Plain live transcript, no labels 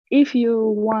if you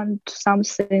want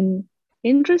something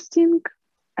interesting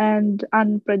and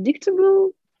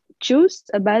unpredictable, choose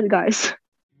a bad guys.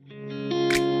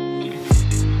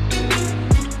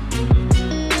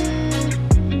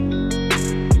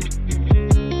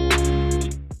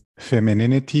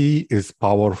 Femininity is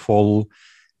powerful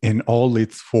in all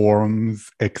its forms.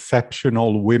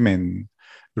 Exceptional women,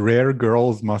 rare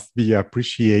girls must be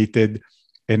appreciated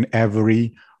in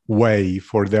every way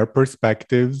for their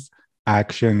perspectives,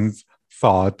 actions,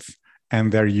 thoughts,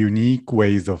 and their unique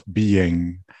ways of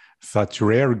being. Such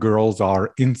rare girls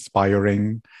are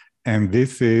inspiring, and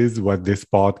this is what this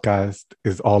podcast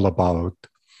is all about.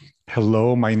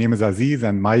 Hello, my name is Aziz,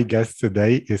 and my guest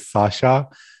today is Sasha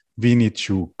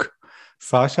Vinnichuk.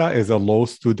 Sasha is a law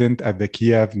student at the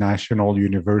Kiev National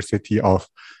University of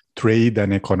Trade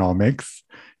and Economics.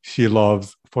 She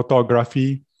loves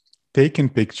photography, taking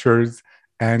pictures,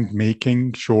 and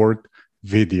making short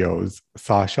videos.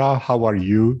 Sasha, how are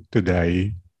you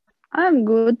today? I'm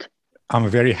good. I'm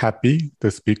very happy to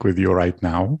speak with you right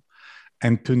now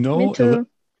and to Me know, too.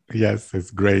 yes, it's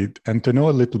great, and to know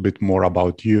a little bit more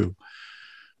about you.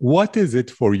 What is it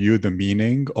for you, the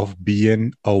meaning of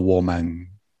being a woman?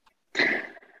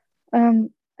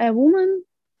 A woman,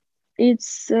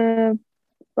 it's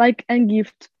like a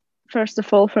gift, first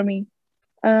of all, for me.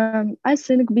 I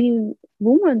think being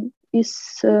woman is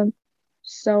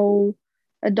so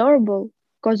adorable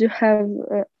because you have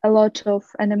a lot of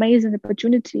an amazing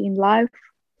opportunity in life.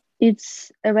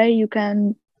 It's a way you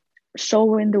can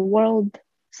show in the world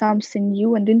something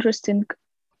new and interesting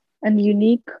and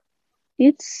unique.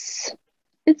 It's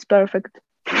it's perfect.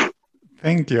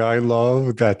 Thank you. I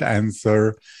love that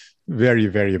answer very,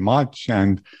 very much.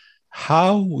 And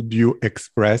how do you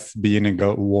express being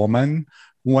a woman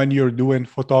when you're doing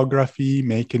photography,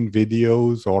 making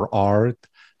videos, or art?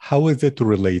 How is it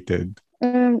related?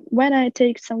 When I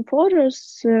take some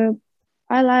photos,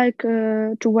 I like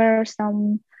to wear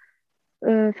some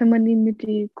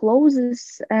femininity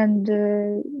clothes and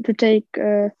to take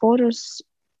photos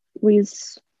with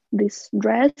this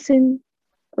dressing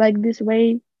like this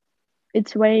way.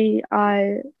 It's way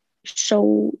I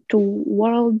show to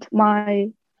world my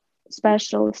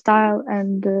special style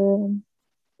and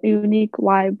unique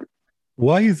vibe.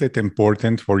 Why is it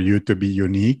important for you to be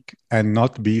unique and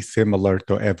not be similar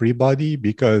to everybody?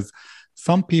 Because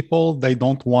some people, they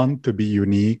don't want to be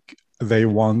unique. They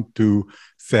want to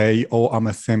say, oh, I'm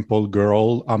a simple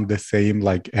girl. I'm the same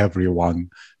like everyone.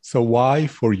 So why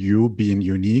for you being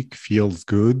unique feels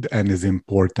good and is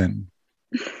important?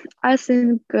 I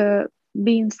think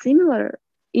being similar,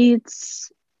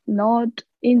 it's not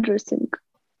interesting.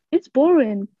 It's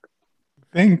boring.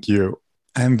 Thank you.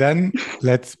 And then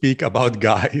let's speak about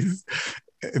guys.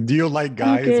 Do you like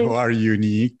guys who Okay. are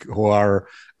unique, who are,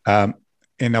 um,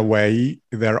 in a way,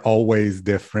 they're always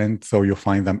different, so you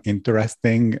find them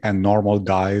interesting, and normal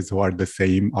guys who are the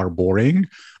same are boring?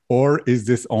 Or is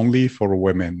this only for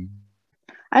women?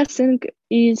 I think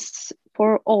it's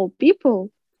for all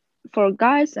people, for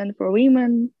guys and for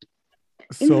women.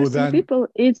 So Interesting then, people,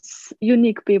 it's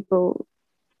unique people.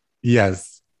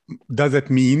 yes, does it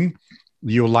mean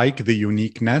you like the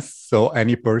uniqueness? So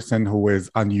any person who is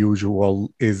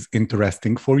unusual is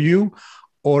interesting for you?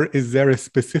 Or is there a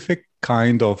specific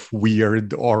kind of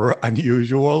weird or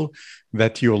unusual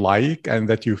that you like and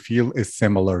that you feel is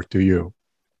similar to you?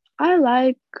 I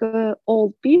like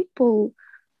all people,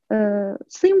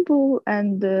 simple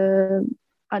and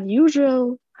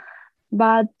unusual.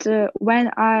 But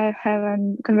when I have a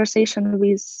conversation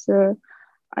with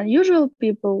unusual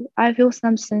people, I feel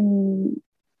something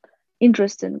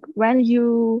interesting. When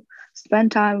you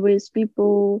spend time with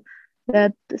people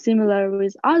that similar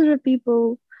with other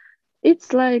people,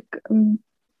 it's like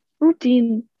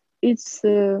routine. It's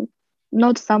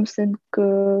not something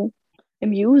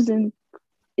amusing.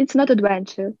 It's not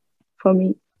adventure for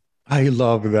me. I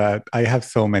love that. I have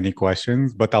so many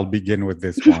questions, but I'll begin with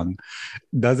this one.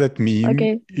 Does it mean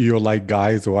Okay. you like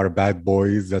guys who are bad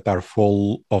boys that are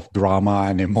full of drama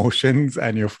and emotions,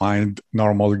 and you find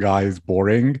normal guys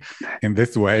boring in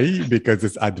this way because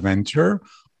it's adventure?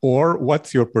 Or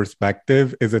what's your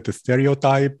perspective? Is it a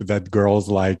stereotype that girls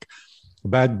like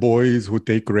bad boys who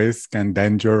take risk and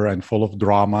danger and full of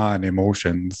drama and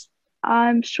emotions?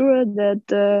 I'm sure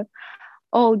that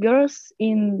all girls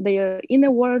in their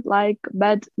inner world like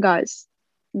bad guys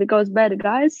because bad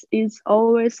guys is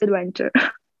always adventure.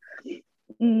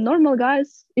 Normal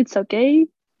guys, it's okay.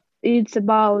 It's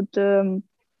about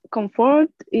comfort.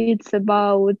 It's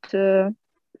about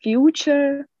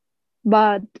future.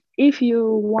 But if you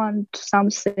want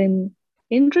something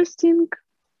interesting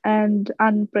and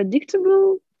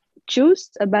unpredictable, choose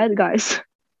a bad guys.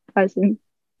 I think.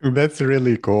 That's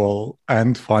really cool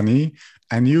and funny.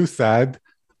 And you said,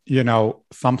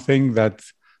 something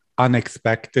that's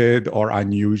unexpected or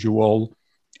unusual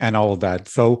and all that.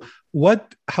 So,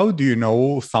 how do you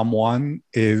know someone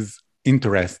is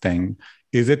interesting?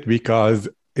 Is it because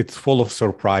it's full of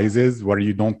surprises where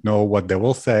you don't know what they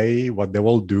will say, what they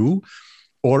will do?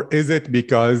 Or is it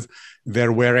because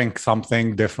they're wearing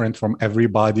something different from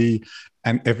everybody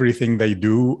and everything they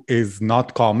do is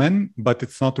not common, but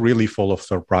it's not really full of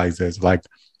surprises? Like,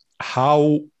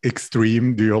 how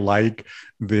extreme do you like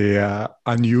the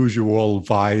unusual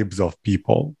vibes of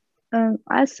people?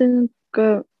 I think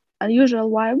unusual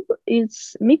vibe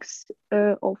is mix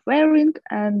of wearing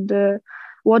and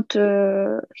what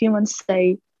humans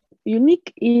say.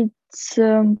 Unique, it's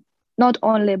not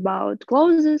only about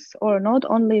clothes or not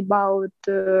only about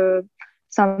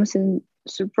something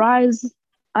surprise.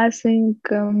 I think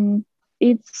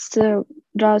it's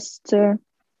just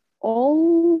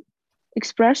all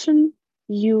expression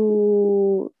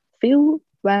you feel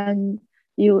when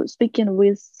you speaking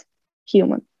with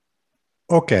human.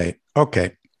 Okay,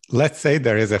 okay. Let's say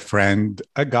there is a friend,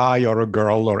 a guy or a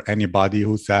girl or anybody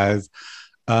who says,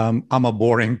 I'm a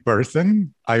boring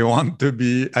person. I want to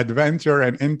be adventure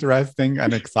and interesting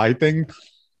and exciting.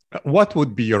 What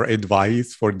would be your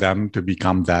advice for them to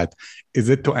become that? Is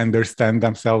it to understand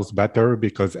themselves better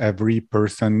because every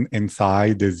person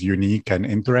inside is unique and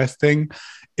interesting?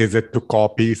 Is it to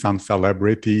copy some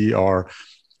celebrity or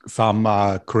some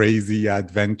crazy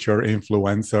adventure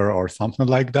influencer or something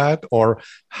like that? Or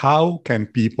how can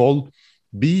people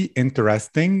be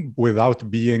interesting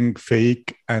without being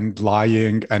fake and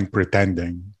lying and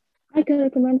pretending? I can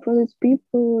recommend for these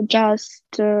people just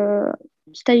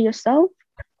stay yourself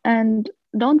and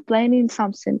don't plan in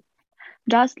something.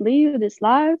 Just live this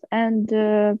life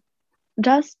and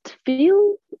just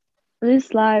feel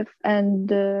this life and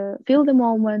feel the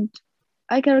moment.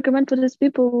 I can recommend for these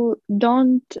people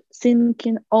don't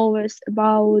thinking always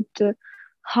about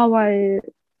how I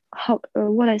how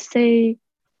what I say,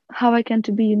 how I can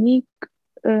to be unique.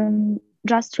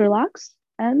 Just relax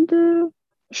and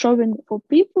showing for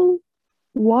people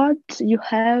what you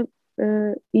have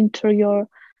into your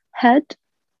head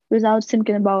without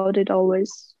thinking about it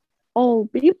always. All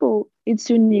people, it's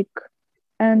unique,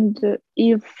 and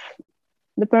if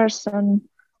the person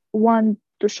want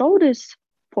to show this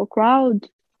for crowd,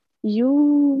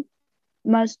 you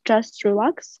must just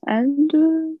relax and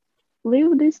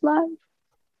live this life.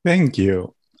 Thank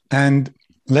you. And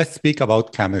let's speak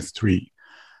about chemistry.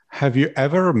 Have you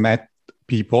ever met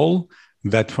people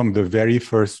that from the very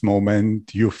first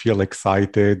moment you feel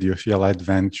excited, you feel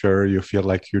adventure, you feel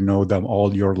like you know them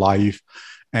all your life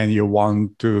and you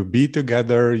want to be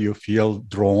together, you feel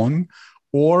drawn?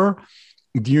 Or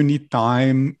do you need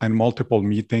time and multiple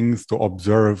meetings to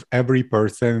observe every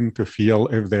person to feel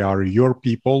if they are your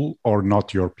people or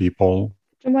not your people?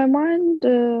 To my mind,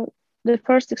 the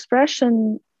first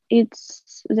expression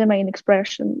it's the main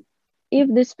expression. If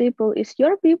this people is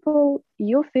your people,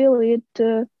 you feel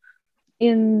it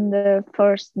in the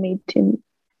first meeting,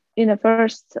 in the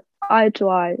first eye to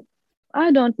eye.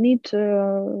 I don't need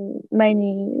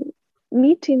many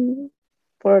meeting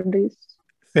for this.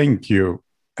 Thank you.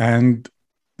 And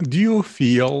do you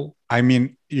feel, I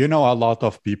mean, a lot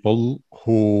of people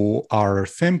who are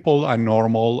simple and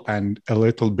normal and a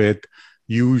little bit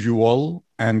usual,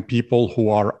 and people who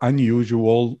are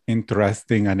unusual,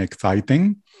 interesting, and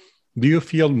exciting. Do you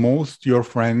feel most your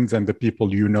friends and the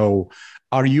people you know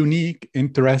are unique,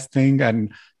 interesting,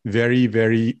 and very,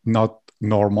 very not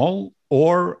normal?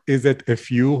 Or is it a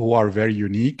few who are very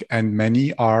unique and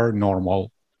many are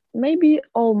normal? Maybe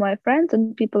all my friends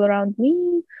and people around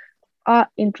me are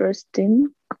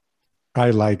interesting. I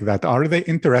like that. Are they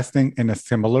interesting in a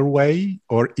similar way,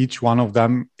 or each one of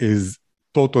them is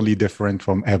totally different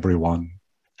from everyone?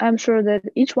 I'm sure that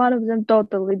each one of them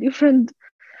totally different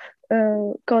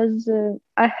because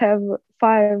I have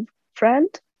five friend,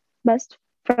 best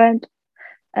friend,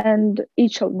 and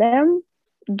each of them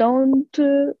don't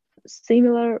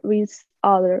similar with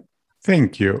other.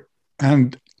 Thank you.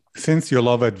 And since you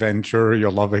love adventure, you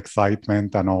love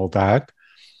excitement and all that,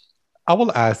 I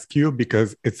will ask you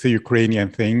because it's a Ukrainian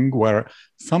thing where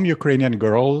some Ukrainian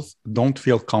girls don't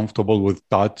feel comfortable with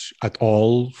touch at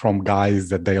all from guys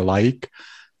that they like.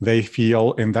 They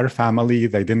feel in their family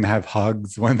they didn't have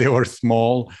hugs when they were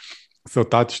small. So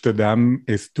touch to them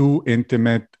is too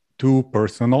intimate, too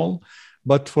personal.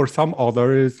 But for some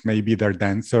others, maybe they're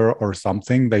dancer or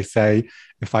something, they say,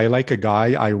 if I like a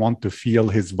guy, I want to feel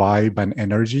his vibe and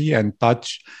energy, and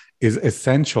touch is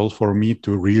essential for me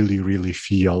to really, really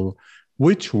feel.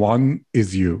 Which one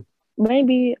is you?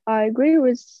 maybe I agree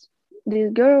with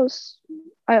these girls.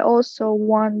 I also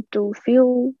want to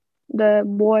feel the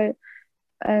boy,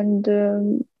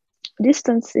 and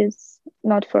distance is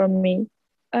not for me.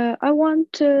 I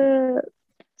want to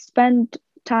spend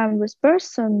time with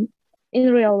person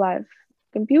in real life.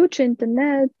 Computer,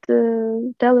 internet,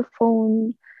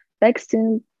 telephone,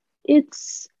 texting.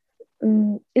 It's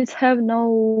it's have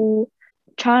no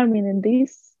charming in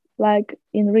this like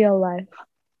in real life.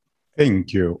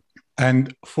 Thank you.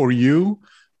 And for you,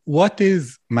 what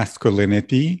is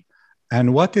masculinity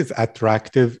and what is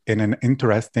attractive in an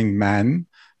interesting man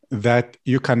that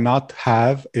you cannot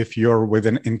have if you're with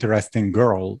an interesting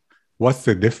girl? What's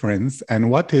the difference? And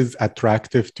what is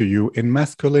attractive to you in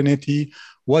masculinity?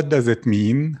 What does it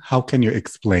mean? How can you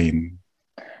explain?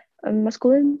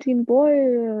 Masculinity in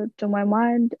boy, to my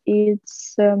mind,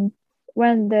 it's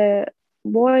when the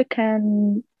boy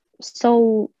can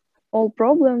solve all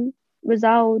problem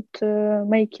without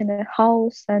making a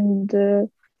house, and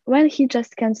when he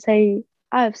just can say,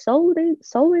 "I've solved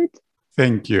it."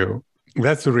 Thank you.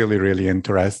 That's really, really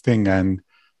interesting. And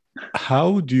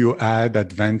how do you add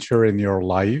adventure in your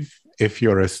life if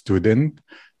you're a student?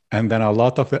 And then a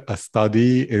lot of a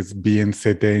study is being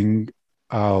sitting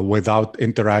without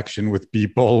interaction with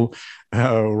people,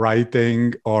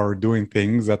 writing or doing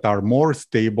things that are more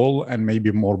stable and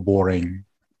maybe more boring.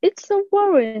 It's so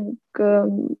boring.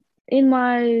 In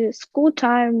my school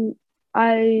time,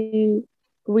 I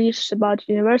wish about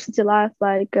university life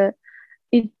like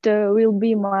it will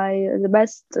be the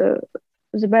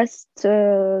best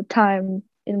time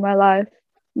in my life.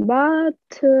 But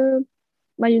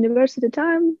my university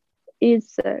time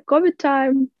is COVID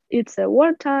time. It's a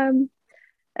war time,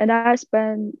 and I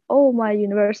spend all my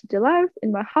university life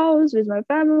in my house with my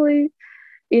family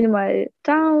in my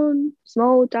town,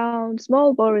 small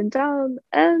boring town,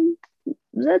 and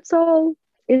that's all.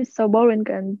 It's so boring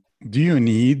and Do you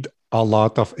need a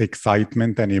lot of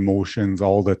excitement and emotions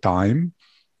all the time?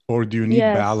 Or do you need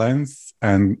yes, balance?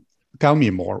 And tell me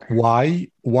more. Why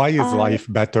is I life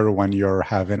better when you're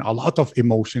having a lot of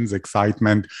emotions,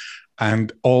 excitement,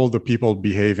 and all the people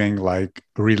behaving like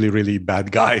really, really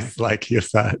bad guys, like you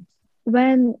said?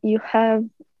 when you have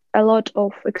a lot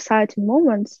of exciting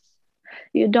moments,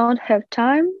 you don't have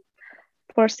time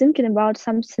for thinking about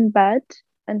something bad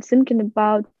and thinking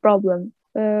about problem.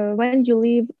 When you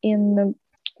live in a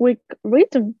quick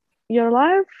rhythm, your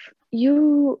life,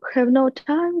 you have no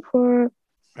time for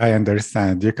I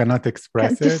understand. You cannot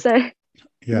express to it. say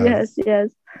yes, Yes. yes.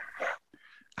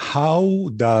 How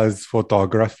does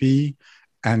photography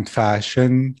and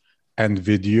fashion and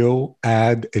video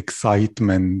add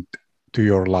excitement to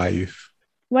your life?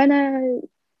 When I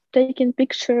taking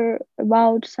picture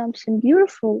about something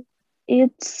beautiful,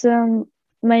 it's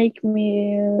make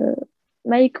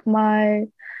my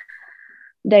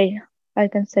day. I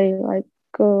can say like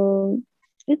uh,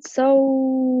 it's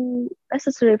so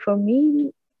necessary for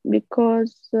me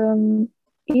because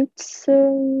it's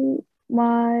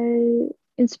my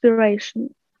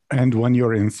inspiration. And when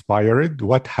you're inspired,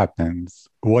 what happens?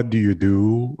 What do you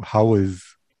do? How is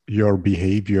your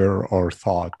behavior or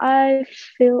thought? I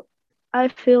feel I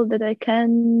feel that I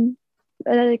can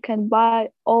buy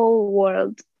all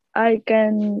world. I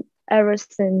can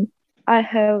everything. I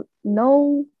have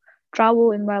no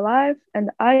trouble in my life, and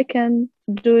I can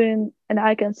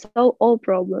solve all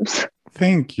problems.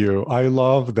 Thank you. I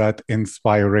love that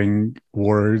inspiring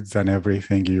words and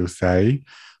everything you say.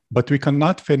 But we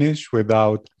cannot finish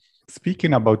without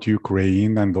speaking about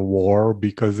Ukraine and the war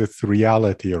because it's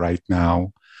reality right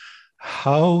now.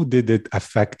 How did it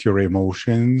affect your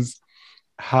emotions?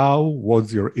 How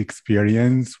was your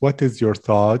experience? What is your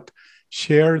thought?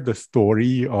 Share the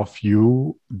story of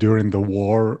you during the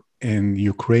war in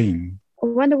Ukraine.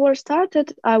 When the war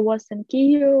started, I was in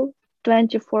Kyiv,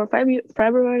 24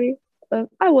 February.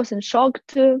 I was in shock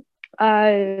too.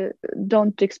 I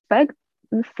don't expect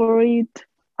for it.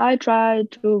 I try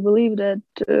to believe that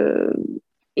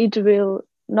it will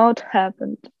not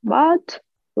happen, but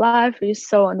life is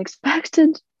so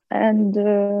unexpected, and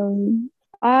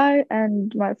I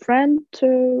and my friend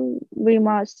we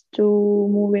must to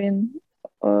move in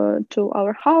to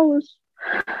our house.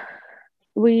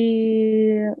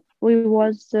 We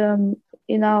was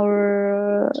in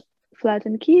our flat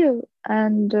in Kiev,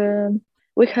 and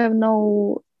we have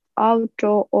no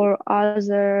auto or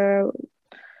other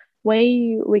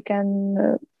way we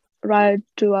can ride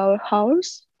to our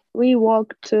house. We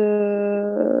walked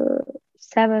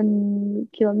 7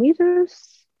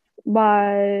 kilometers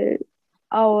by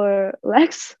our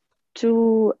legs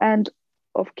to end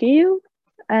of Kiev,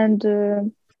 and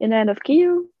in the end of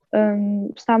Kiev,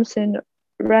 something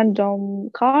random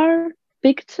car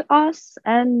picked us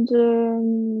and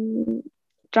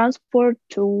transport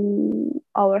to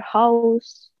our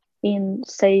house in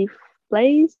safe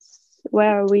place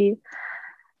where we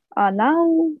are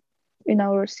now in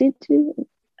our city.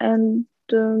 And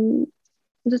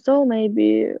that's all.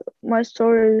 Maybe my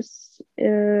stories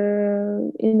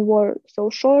in were so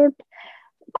short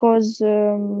because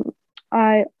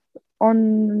I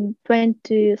on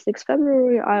 26th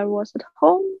February I was at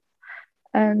home,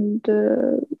 and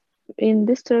in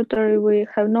this territory we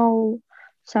have no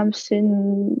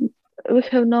something, we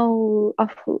have no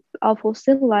awful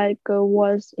thing like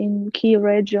was in Kiev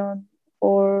region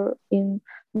or in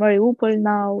Mariupol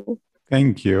now.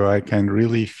 Thank you. I can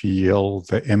really feel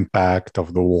the impact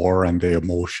of the war and the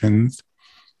emotions.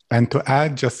 And to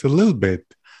add just a little bit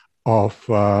of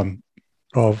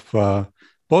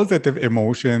positive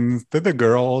emotions to the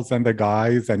girls and the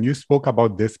guys, and you spoke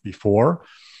about this before,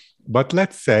 but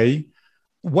let's say,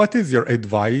 what is your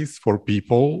advice for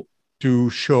people to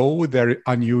show their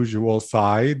unusual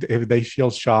side if they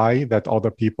feel shy that other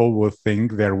people will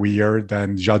think they're weird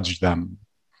and judge them?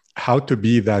 How to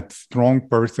be that strong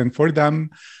person for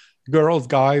them, girls,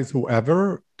 guys,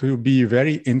 whoever, to be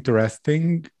very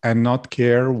interesting and not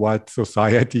care what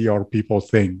society or people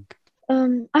think?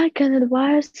 I can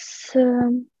advise.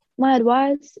 My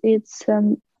advice is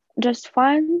just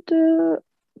find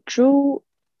true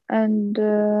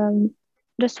and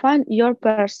just find your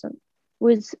person.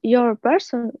 With your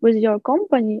person, with your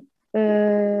company,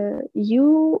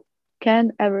 you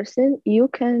can everything. You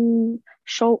can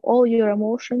show all your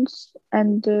emotions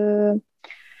and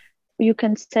you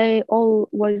can say all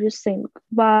what you think.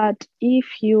 But if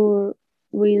you're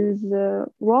with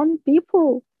wrong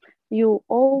people, you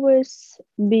always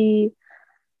be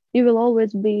you will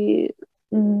always be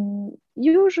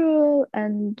usual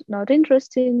and not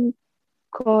interesting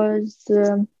because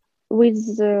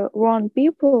with the wrong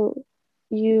people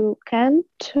you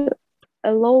can't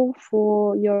allow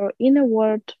for your inner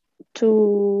world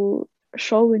to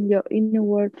show in your inner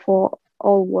world for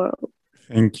all world.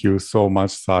 Thank you so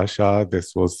much, Sasha.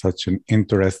 This was such an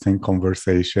interesting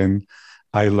conversation.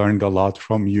 I learned a lot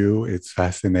from you. It's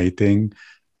fascinating.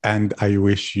 And I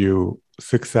wish you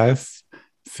success,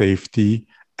 safety,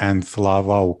 and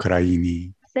Slava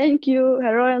Ukraini. Thank you,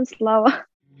 Heroyan Slava.